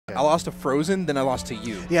I lost to Frozen, then I lost to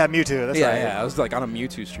you. Yeah, Mewtwo. That's right. Yeah, I was like on a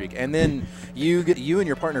Mewtwo streak, and then you and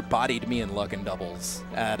your partner bodied me in luck and doubles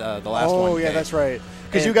at the last one. Oh yeah, that's right.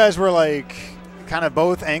 Because you guys were like kind of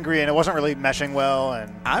both angry, and it wasn't really meshing well.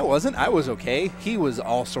 And I wasn't. I was okay. He was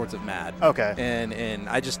all sorts of mad. Okay. And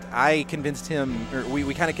I convinced him, or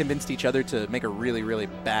we kind of convinced each other to make a really, really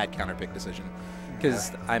bad counterpick decision,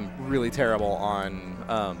 because I'm really terrible on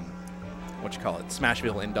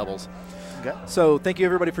Smashville in doubles. Okay. So thank you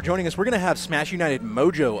everybody for joining us. We're going to have Smash United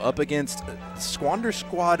Mojo up against Squander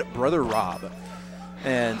Squad Brother Rob.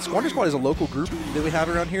 And Squander Squad is a local group that we have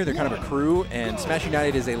around here. They're kind of a crew, and Smash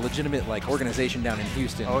United is a legitimate organization down in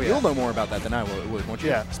Houston. Oh, yeah. You'll know more about that than I would, won't you?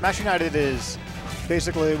 Yeah, Smash United is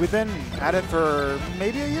basically, we've been at it for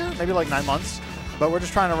maybe a year, maybe like 9 months, but we're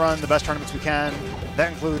just trying to run the best tournaments we can.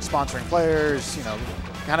 That includes sponsoring players,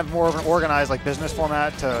 kind of more of an organized business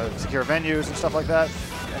format to secure venues and stuff like that.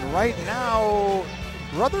 And right now,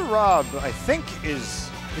 Brother Rob, I think, is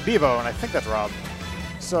Bevo, and I think that's Rob.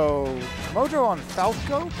 So, Mojo on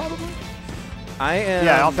Falco, probably? I am.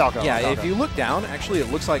 Yeah, on Falco. Yeah, on Falco. If you look down, actually, it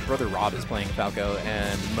looks like Brother Rob is playing Falco,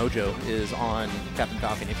 and Mojo is on Captain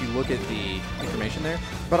Falcon. If you look at the information there.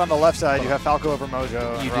 But on the left side, you have Falco over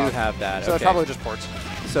Mojo. You do Rob. have that. So it's probably just ports.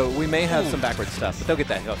 So we may have some backward stuff, but they'll get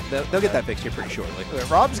that. They'll get that fixed here pretty shortly.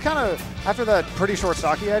 Rob's kind of, after that pretty short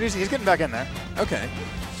stock he had, he's getting back in there. Okay.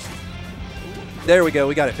 There we go.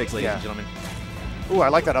 We got it fixed, ladies and gentlemen. Ooh, I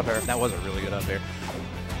like that up air. That was a really good up air.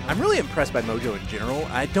 I'm really impressed by Mojo in general.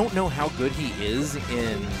 I don't know how good he is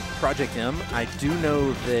in Project M. I do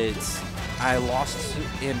know that I lost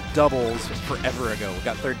in doubles forever ago.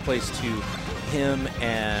 Got third place to him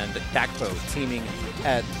and Dakpo teaming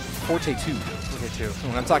at Forte 2.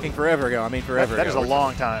 When I'm talking forever ago, I mean forever That ago. is a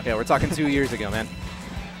long time. Yeah, we're talking 2 years ago, man.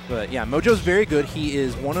 But yeah, Mojo's very good. He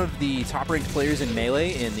is one of the top-ranked players in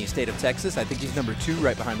Melee in the state of Texas. I think he's number 2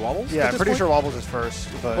 right behind Wobbles. Yeah, I'm pretty sure Wobbles is first.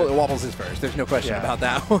 But well, Wobbles is first. There's no question about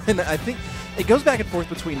that one. I think it goes back and forth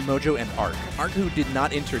between Mojo and Ark. Ark, who did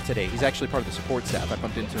not enter today. He's actually part of the support staff. I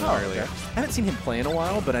bumped into him earlier. Okay. I haven't seen him play in a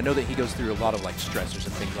while, but I know that he goes through a lot of stressors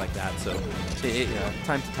and things like that. So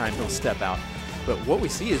time to time he'll step out. But what we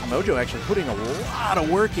see is Mojo actually putting a lot of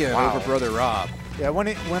work in over Brother Rob. Yeah, when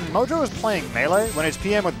Mojo is playing Melee, when it's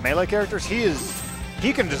PM with Melee characters,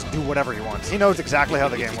 he can just do whatever he wants. He knows exactly how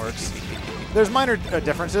the game works. There's minor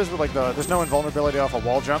differences with there's no invulnerability off a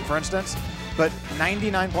wall jump, for instance, but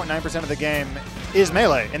 99.9% of the game is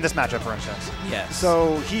Melee in this matchup, for instance. Yes.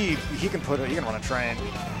 So he can run a train.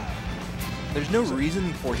 There's no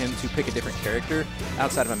reason for him to pick a different character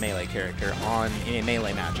outside of a Melee character in a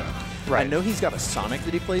Melee matchup. Right. I know he's got a Sonic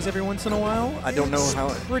that he plays every once in a while. I don't know how.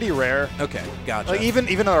 Pretty rare. Okay, gotcha. Even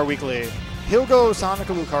at our weekly, he'll go Sonic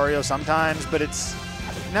or Lucario sometimes, but it's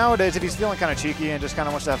nowadays if he's feeling kind of cheeky and just kind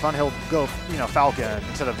of wants to have fun, he'll go Falcon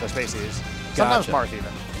instead of the Spaceys. Sometimes Marth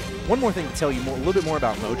even. One more thing to tell you a little bit more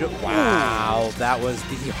about Mojo. Wow, that was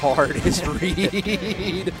the hardest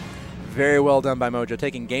read. Very well done by Mojo,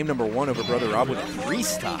 taking game number 1 over Brother Rob with a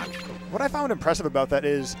restock. What I found impressive about that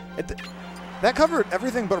is that covered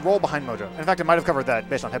everything but roll behind Mojo. In fact, it might have covered that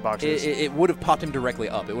based on hitboxes. It would have popped him directly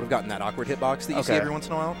up. It would have gotten that awkward hitbox that you see every once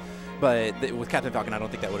in a while. But with Captain Falcon, I don't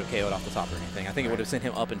think that would have KO'd off the top or anything. I think it would have sent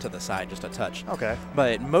him up and to the side just a touch. Okay.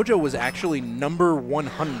 But Mojo was actually number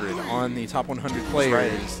 100 on the top 100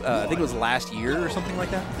 players. I think it was last year or something like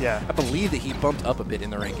that. Yeah. I believe that he bumped up a bit in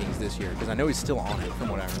the rankings this year because I know he's still on it from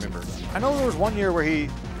what I remember. I know there was one year where he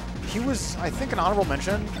was, I think, an honorable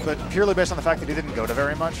mention, but purely based on the fact that he didn't go to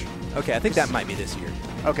very much. Okay, I think that might be this year.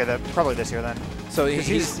 Okay, probably this year then. So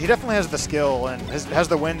he definitely has the skill and has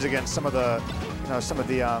the wins against some of the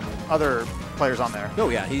other players on there. Oh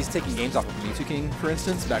yeah, he's taking games off of Mewtwo King, for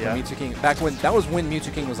instance. That was when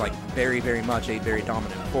Mewtwo King was very, very much a very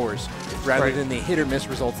dominant force, rather than the hit or miss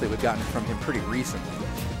results that we've gotten from him pretty recently.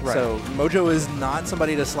 Right. So Mojo is not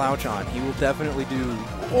somebody to slouch on. He will definitely do.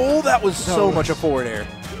 Oh, that was so much a forward air.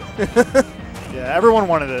 Yeah, everyone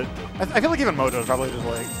wanted it. I feel like even Mojo was probably just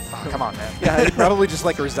like, oh, come on, man. Yeah, he probably just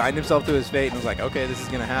resigned himself to his fate and was like, okay, this is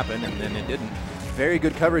going to happen, and then it didn't. Very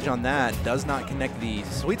good coverage on that. Does not connect the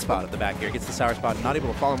sweet spot at the back here. Gets the sour spot. Not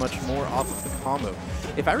able to follow much more off of the combo.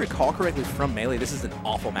 If I recall correctly from Melee, this is an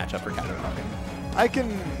awful matchup for Captain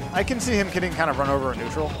Falcon. I can see him getting kind of run over in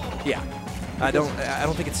neutral. Yeah. I don't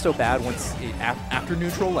think it's so bad after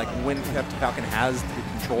neutral, like when Captain Falcon has the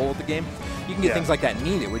control of the game. You can get things like that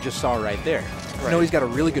neat that we just saw right there. Right. I know he's got a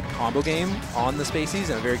really good combo game on the Spaceys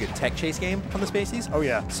and a very good tech chase game on the Spaceys. Oh,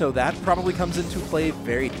 yeah. So that probably comes into play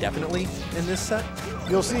very definitely in this set.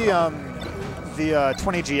 You'll see the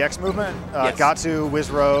 20GX movement. Yes. Gatsu,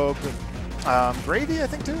 Wizrobe, Gravy, I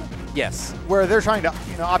think, too. Yes. where they're trying to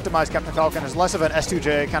optimize Captain Falcon as less of an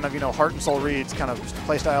S2J kind of heart and soul reads kind of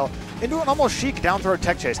play style into an almost chic down throw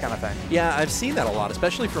tech chase kind of thing. Yeah, I've seen that a lot,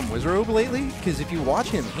 especially from Wizrobe lately, because if you watch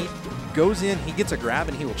him, he goes in, he gets a grab,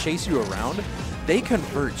 and he will chase you around. They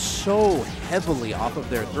convert so heavily off of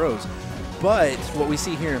their throws. But what we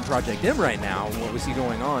see here in Project M right now, what we see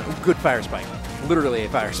going on, good fire spike. Literally a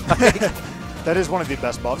fire spike. That is one of the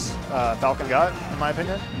best buffs Falcon got, in my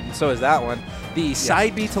opinion. So is that one. The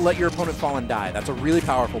side B to let your opponent fall and die. That's a really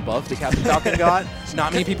powerful buff that Captain Falcon got.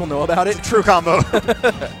 Not many people know about it. True combo.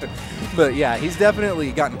 But yeah, he's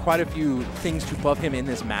definitely gotten quite a few things to buff him in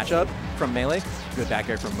this matchup from melee. Good back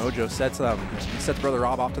air from Mojo. Sets Brother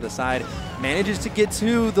Rob off to the side. Manages to get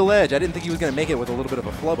to the ledge. I didn't think he was going to make it with a little bit of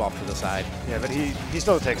a flub off to the side. Yeah, but he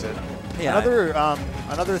still takes it. Yeah.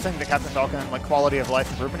 Another thing that Captain Falcon, like quality of life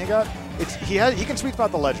improvement he got, he can sweep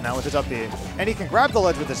out the ledge now with his up B, and he can grab the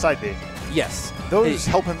ledge with his side B. Yes. Those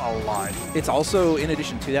help him a lot. It's also, in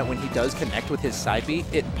addition to that, when he does connect with his side B,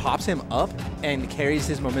 it pops him up and carries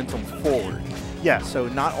his momentum forward. Yeah. So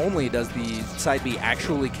not only does the side B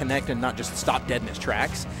actually connect and not just stop dead in his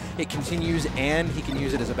tracks, it continues and he can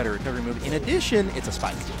use it as a better recovery move. In addition, it's a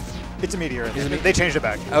spike. It's a meteor. They changed it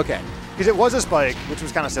back. Okay. Because it was a spike, which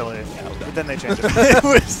was kind of silly, but then they changed it.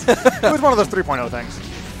 it was one of those 3.0 things.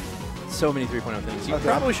 So many 3.0 things. You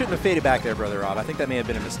probably shouldn't have faded back there, Brother Rob. I think that may have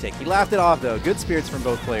been a mistake. He laughed it off, though. Good spirits from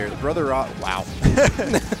both players. Brother Rob, wow.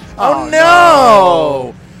 Oh,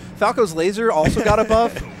 no! Falco's laser also got a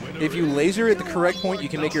buff. If you laser at the correct point, you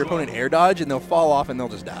can make your opponent air dodge, and they'll fall off, and they'll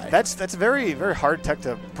just die. That's very, very hard tech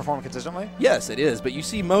to perform consistently. Yes, it is. But you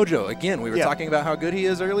see Mojo, again, we were talking about how good he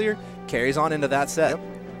is earlier, carries on into that set. Yep.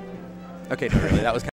 Okay, no, really, that was